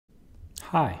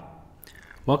Hi,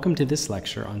 welcome to this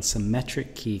lecture on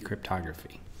symmetric key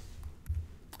cryptography.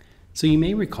 So you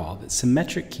may recall that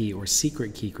symmetric key or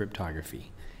secret key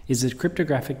cryptography is a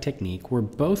cryptographic technique where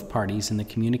both parties in the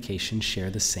communication share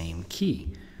the same key.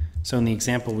 So in the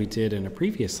example we did in a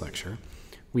previous lecture,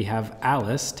 we have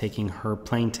Alice taking her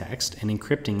plain text and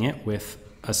encrypting it with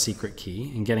a secret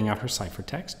key and getting out her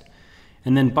ciphertext.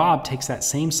 And then Bob takes that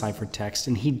same ciphertext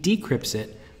and he decrypts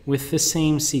it with the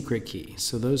same secret key.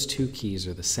 So those two keys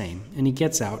are the same. And he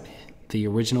gets out the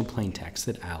original plain text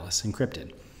that Alice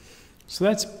encrypted. So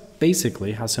that's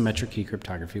basically how symmetric key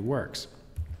cryptography works.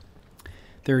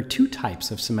 There are two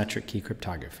types of symmetric key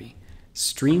cryptography: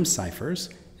 stream ciphers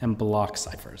and block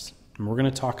ciphers. And we're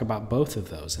going to talk about both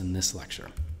of those in this lecture.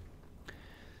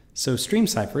 So stream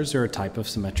ciphers are a type of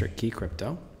symmetric key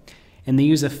crypto, and they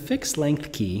use a fixed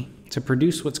length key to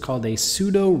produce what's called a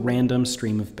pseudo-random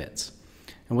stream of bits.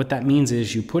 And what that means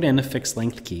is you put in a fixed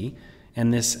length key,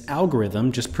 and this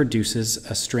algorithm just produces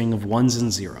a string of ones and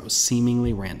zeros,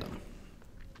 seemingly random.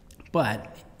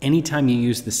 But anytime you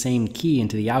use the same key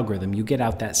into the algorithm, you get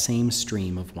out that same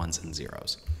stream of ones and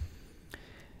zeros.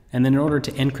 And then in order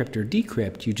to encrypt or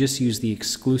decrypt, you just use the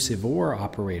exclusive OR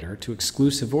operator to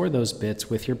exclusive OR those bits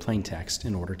with your plain text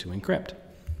in order to encrypt.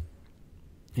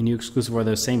 And you exclusive OR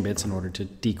those same bits in order to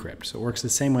decrypt. So it works the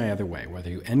same way either way.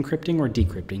 Whether you're encrypting or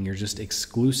decrypting, you're just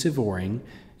exclusive ORing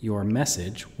your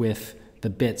message with the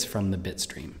bits from the bit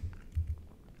stream.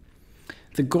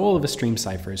 The goal of a stream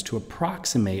cipher is to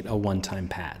approximate a one-time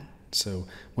pad. So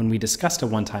when we discussed a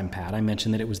one-time pad, I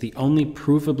mentioned that it was the only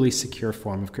provably secure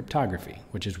form of cryptography,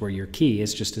 which is where your key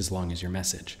is just as long as your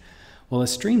message. Well, a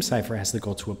stream cipher has the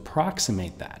goal to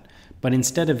approximate that. But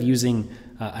instead of using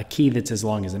a key that's as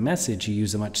long as a message, you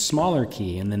use a much smaller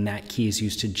key, and then that key is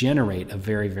used to generate a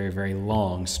very, very, very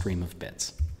long stream of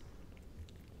bits.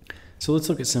 So let's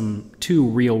look at two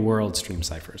real-world stream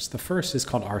ciphers. The first is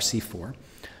called RC4.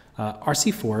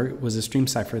 RC4 was a stream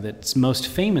cipher that's most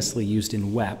famously used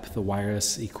in WEP, the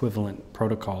wireless equivalent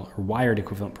protocol, or wired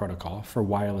equivalent protocol for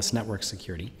wireless network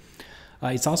security.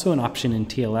 It's also an option in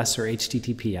TLS or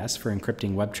HTTPS for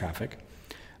encrypting web traffic.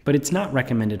 But it's not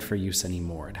recommended for use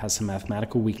anymore. It has some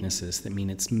mathematical weaknesses that mean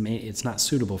it's not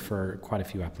suitable for quite a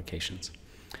few applications.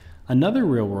 Another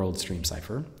real-world stream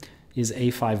cipher is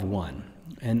A51,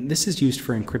 and this is used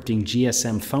for encrypting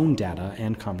GSM phone data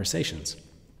and conversations.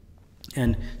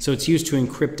 And so it's used to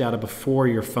encrypt data before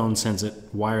your phone sends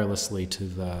it wirelessly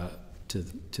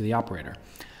to the operator.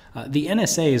 The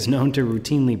NSA is known to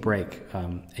routinely break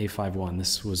A51.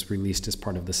 This was released as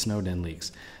part of the Snowden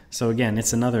leaks. So again,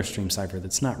 it's another stream cipher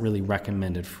that's not really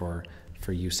recommended for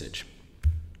usage.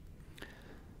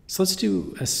 So let's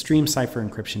do a stream cipher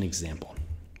encryption example.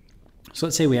 So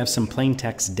let's say we have some plain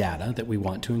text data that we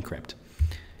want to encrypt.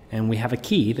 And we have a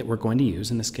key that we're going to use.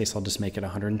 In this case, I'll just make it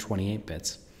 128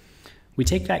 bits. We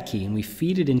take that key and we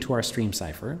feed it into our stream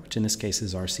cipher, which in this case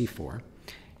is RC4.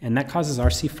 And that causes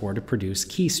RC4 to produce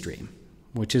key stream,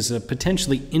 which is a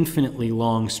potentially infinitely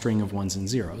long string of ones and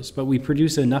zeros, but we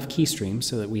produce enough key streams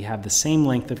so that we have the same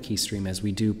length of key stream as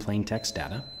we do plain text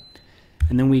data.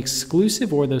 And then we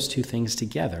exclusive OR those two things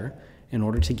together in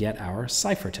order to get our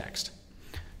ciphertext.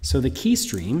 So the key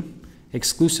stream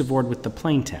exclusive ORed with the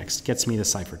plain text gets me the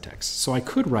ciphertext. So I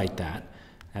could write that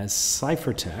as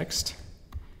ciphertext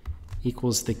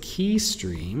equals the key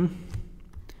stream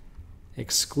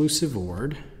exclusive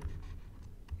ORed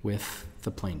with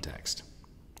the plain text.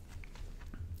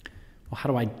 Well, how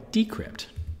do I decrypt?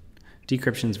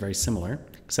 Decryption is very similar,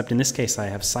 except in this case I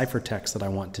have ciphertext that I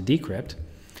want to decrypt,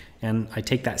 and I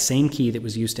take that same key that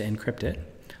was used to encrypt it,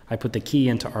 I put the key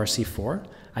into RC4,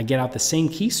 I get out the same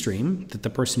key stream that the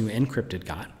person who encrypted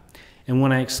got, and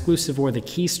when I exclusive OR the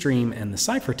key stream and the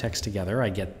ciphertext together, I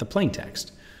get the plain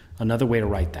text. Another way to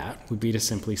write that would be to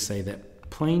simply say that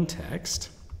plain text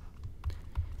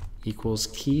equals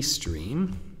key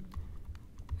stream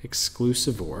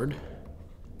exclusive ORed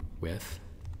with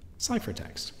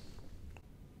ciphertext.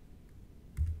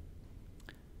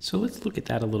 So let's look at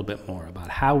that a little bit more about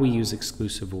how we use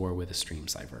exclusive OR with a stream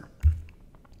cipher.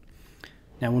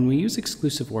 Now when we use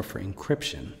exclusive OR for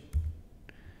encryption,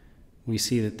 we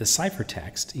see that the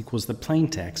ciphertext equals the plain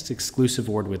text exclusive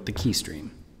ORed with the key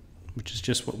stream, which is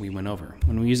just what we went over.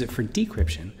 When we use it for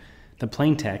decryption, the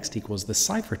plain text equals the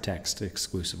ciphertext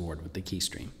exclusive ORed with the key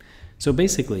stream. So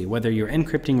basically, whether you're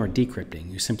encrypting or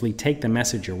decrypting, you simply take the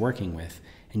message you're working with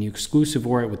and you exclusive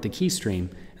OR it with the key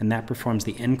stream, and that performs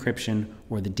the encryption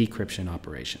or the decryption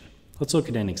operation. Let's look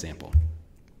at an example.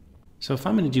 So if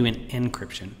I'm going to do an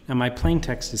encryption, and my plain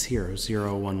text is here,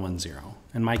 0110,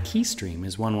 and my key stream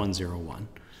is 1101,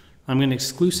 I'm going to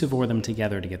exclusive OR them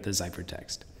together to get the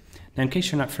ciphertext. Now, in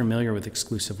case you're not familiar with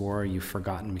exclusive OR, or you've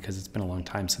forgotten because it's been a long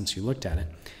time since you looked at it,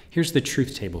 here's the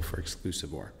truth table for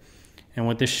exclusive OR. And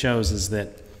what this shows is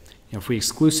that if we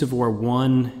exclusive OR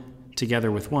 1 together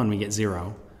with 1, we get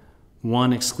 0.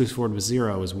 1 exclusive OR with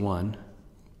 0 is 1.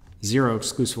 0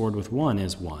 exclusive OR with 1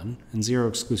 is 1. And 0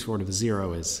 exclusive OR with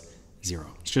 0 is 0.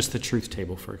 It's just the truth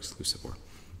table for exclusive OR.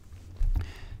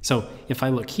 So if I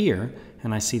look here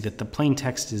and I see that the plain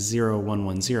text is 0, 1,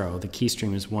 1, 0, the key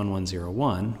stream is 1, 1, 0,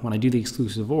 1, when I do the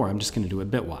exclusive OR, I'm just going to do it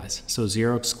bitwise. So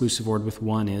 0 exclusive OR with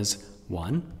 1 is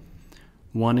 1.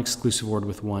 1 exclusive OR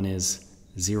with 1 is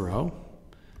 0.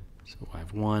 So I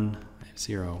have 1, I have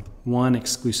 0. 1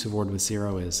 exclusive OR with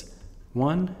 0 is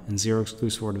 1, and 0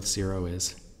 exclusive OR with 0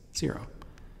 is 0.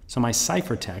 So my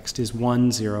ciphertext is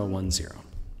 1, 0, 1, 0.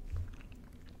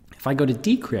 If I go to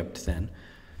decrypt then,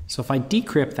 so if I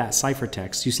decrypt that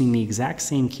ciphertext using the exact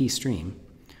same key stream,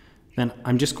 then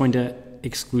I'm just going to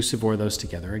exclusive OR those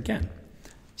together again.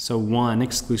 So 1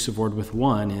 exclusive OR with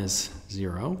 1 is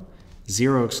 0.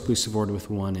 0 exclusive OR with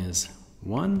 1 is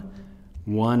 1.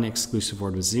 1 exclusive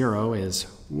OR with 0 is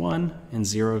 1. And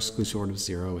 0 exclusive OR with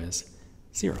 0 is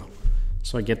 0.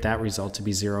 So I get that result to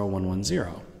be 0, 1, 1,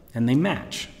 0. And they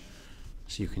match.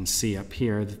 So you can see up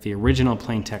here that the original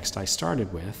plain text I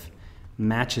started with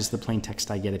matches the plain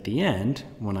text I get at the end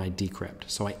when I decrypt.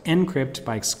 So I encrypt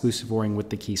by exclusive ORing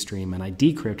with the key stream, and I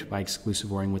decrypt by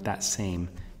exclusive ORing with that same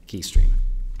key stream.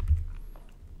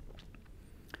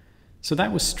 So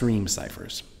that was stream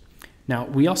ciphers. Now,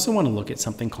 we also want to look at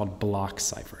something called block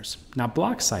ciphers. Now,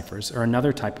 block ciphers are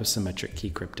another type of symmetric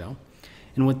key crypto,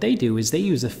 and what they do is they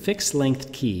use a fixed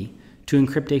length key to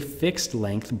encrypt a fixed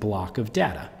length block of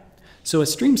data. So a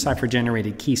stream cipher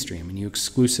generated key stream, and you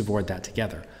exclusive ORed that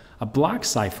together. A block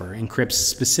cipher encrypts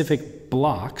specific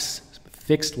blocks,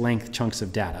 fixed length chunks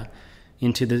of data,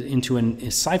 into a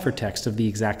ciphertext of the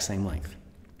exact same length.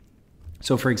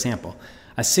 So for example,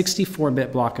 a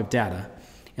 64-bit block of data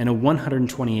and a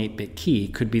 128-bit key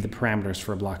could be the parameters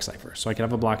for a block cipher. So I could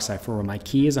have a block cipher where my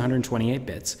key is 128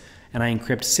 bits, and I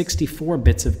encrypt 64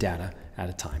 bits of data at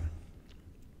a time.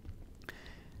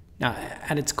 Now,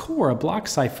 at its core, a block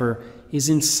cipher is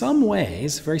in some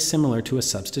ways very similar to a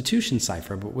substitution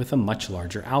cipher, but with a much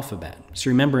larger alphabet.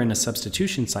 So remember, in a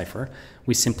substitution cipher,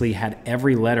 we simply had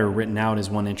every letter written out as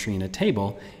one entry in a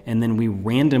table, and then we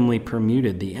randomly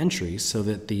permuted the entries so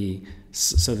that the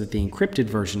encrypted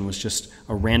version was just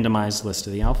a randomized list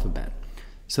of the alphabet.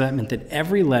 So that meant that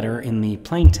every letter in the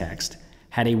plain text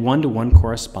had a one-to-one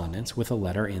correspondence with a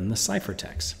letter in the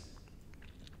ciphertext.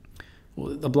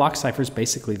 Well, the block cipher is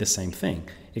basically the same thing,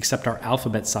 except our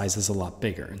alphabet size is a lot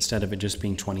bigger. Instead of it just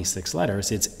being 26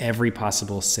 letters, it's every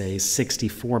possible, say,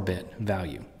 64-bit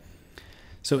value.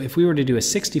 So if we were to do a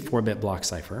 64-bit block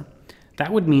cipher,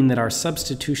 that would mean that our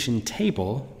substitution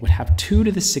table would have 2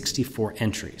 to the 64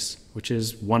 entries, which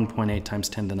is 1.8 times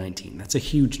 10 to the 19. That's a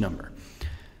huge number.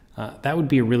 That would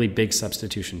be a really big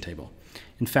substitution table.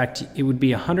 In fact, it would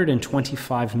be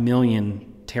 125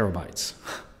 million terabytes.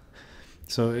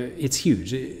 So it's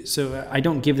huge. So I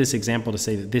don't give this example to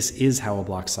say that this is how a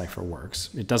block cipher works.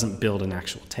 It doesn't build an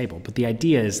actual table, but the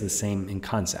idea is the same in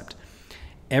concept.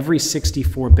 Every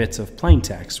 64 bits of plain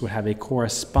text would have a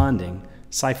corresponding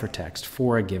ciphertext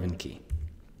for a given key.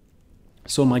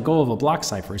 So my goal of a block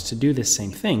cipher is to do this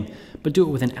same thing, but do it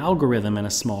with an algorithm and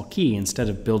a small key instead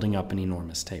of building up an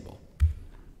enormous table.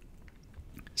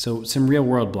 So some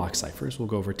real-world block ciphers, we'll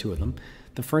go over 2 of them.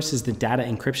 The first is the Data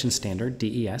Encryption Standard,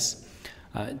 DES.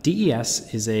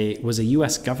 DES was a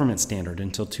US government standard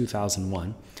until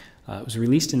 2001. It was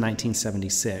released in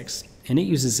 1976, and it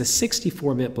uses a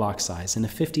 64-bit block size and a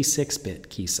 56-bit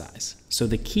key size. So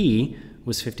the key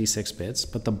was 56 bits,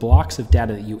 but the blocks of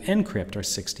data that you encrypt are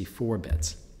 64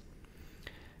 bits.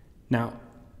 Now,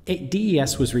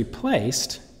 DES was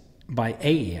replaced by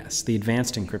AES, the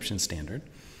Advanced Encryption Standard,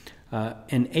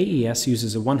 and AES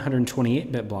uses a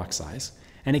 128-bit block size,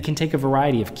 and it can take a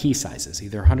variety of key sizes,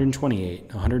 either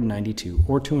 128, 192,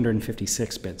 or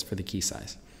 256 bits for the key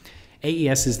size.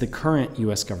 AES is the current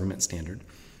US government standard,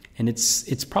 and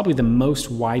it's probably the most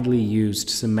widely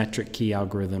used symmetric key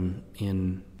algorithm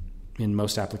in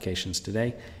most applications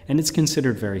today, and it's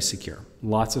considered very secure.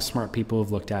 Lots of smart people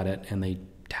have looked at it, and they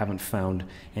haven't found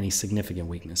any significant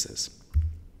weaknesses.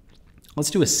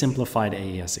 Let's do a simplified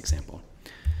AES example.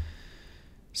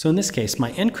 So in this case,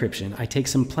 my encryption, I take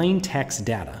some plain text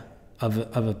data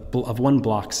of one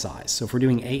block size. So if we're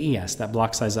doing AES, that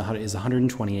block size is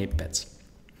 128 bits.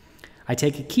 I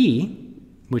take a key,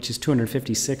 which is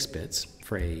 256 bits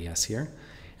for AES here,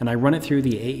 and I run it through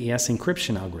the AES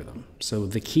encryption algorithm. So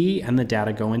the key and the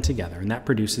data go in together, and that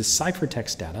produces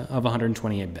ciphertext data of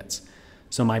 128 bits.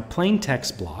 So my plain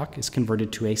text block is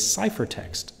converted to a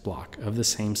ciphertext block of the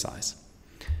same size.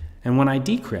 And when I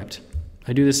decrypt,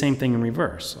 I do the same thing in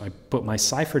reverse. I put my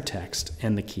ciphertext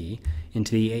and the key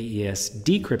into the AES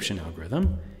decryption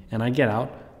algorithm, and I get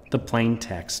out the plain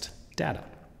text data.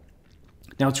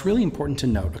 Now, it's really important to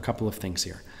note a couple of things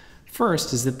here.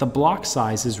 First is that the block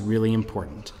size is really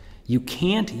important. You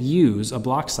can't use a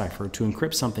block cipher to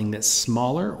encrypt something that's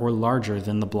smaller or larger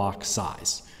than the block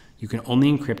size. You can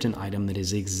only encrypt an item that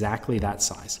is exactly that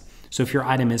size. So if your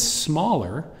item is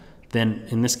smaller than,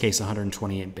 in this case,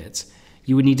 128 bits,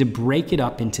 you would need to break it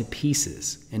up into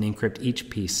pieces and encrypt each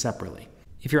piece separately.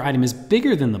 If your item is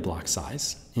bigger than the block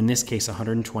size, in this case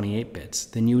 128 bits,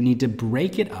 then you would need to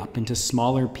break it up into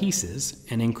smaller pieces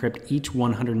and encrypt each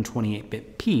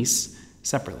 128-bit piece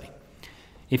separately.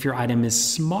 If your item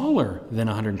is smaller than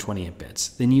 128 bits,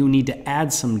 then you need to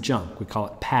add some junk. We call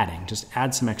it padding. Just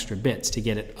add some extra bits to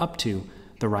get it up to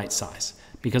the right size.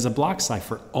 Because a block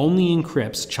cipher only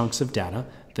encrypts chunks of data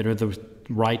that are the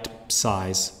right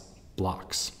size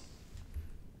blocks.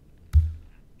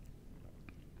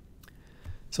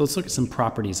 So let's look at some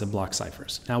properties of block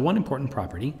ciphers. Now, one important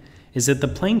property is that the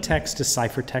plain text to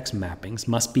ciphertext mappings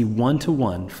must be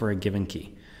one-to-one for a given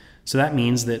key. So that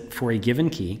means that for a given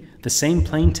key, the same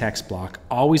plain text block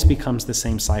always becomes the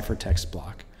same ciphertext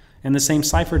block, and the same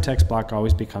ciphertext block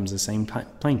always becomes the same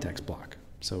plain text block,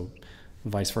 so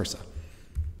vice versa.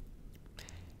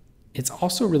 It's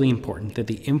also really important that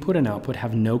the input and output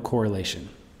have no correlation.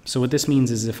 So what this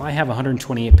means is if I have a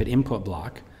 128-bit input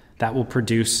block, that will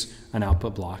produce an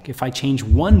output block. If I change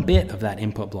one bit of that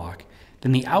input block,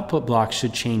 then the output block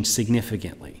should change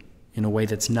significantly in a way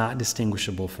that's not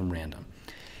distinguishable from random.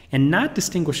 And not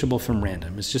distinguishable from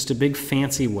random is just a big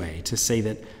fancy way to say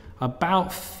that about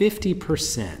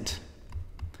 50%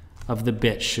 of the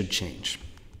bits should change.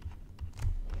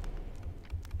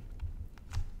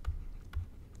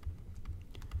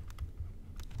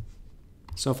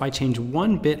 So if I change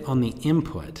one bit on the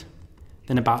input,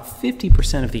 then about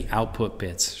 50% of the output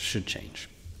bits should change.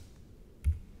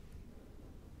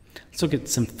 Let's look at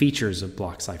some features of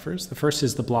block ciphers. The first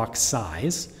is the block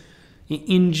size.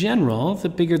 In general, the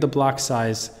bigger the block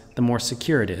size, the more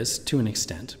secure it is to an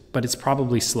extent, but it's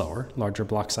probably slower. Larger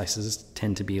block sizes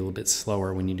tend to be a little bit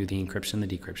slower when you do the encryption and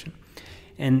the decryption.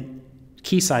 And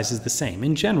key size is the same.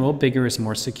 In general, bigger is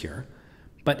more secure,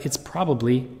 but it's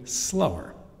probably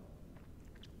slower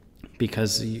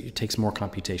because it takes more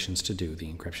computations to do the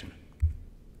encryption.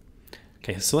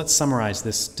 Okay, so let's summarize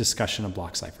this discussion of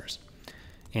block ciphers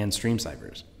and stream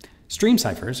ciphers. Stream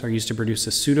ciphers are used to produce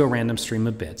a pseudo-random stream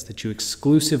of bits that you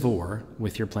exclusive OR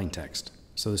with your plaintext.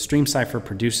 So the stream cipher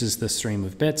produces the stream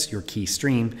of bits, your key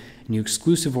stream, and you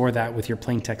exclusive OR that with your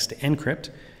plaintext to encrypt,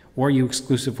 or you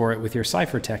exclusive OR it with your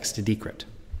ciphertext to decrypt.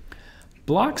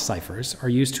 Block ciphers are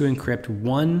used to encrypt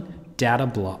data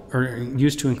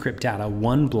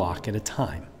one block at a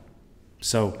time.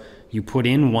 So you put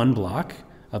in one block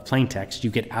of plaintext, you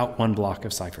get out one block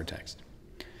of ciphertext.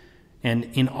 And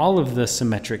in all of the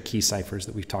symmetric key ciphers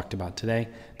that we've talked about today,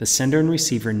 the sender and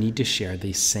receiver need to share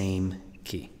the same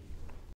key.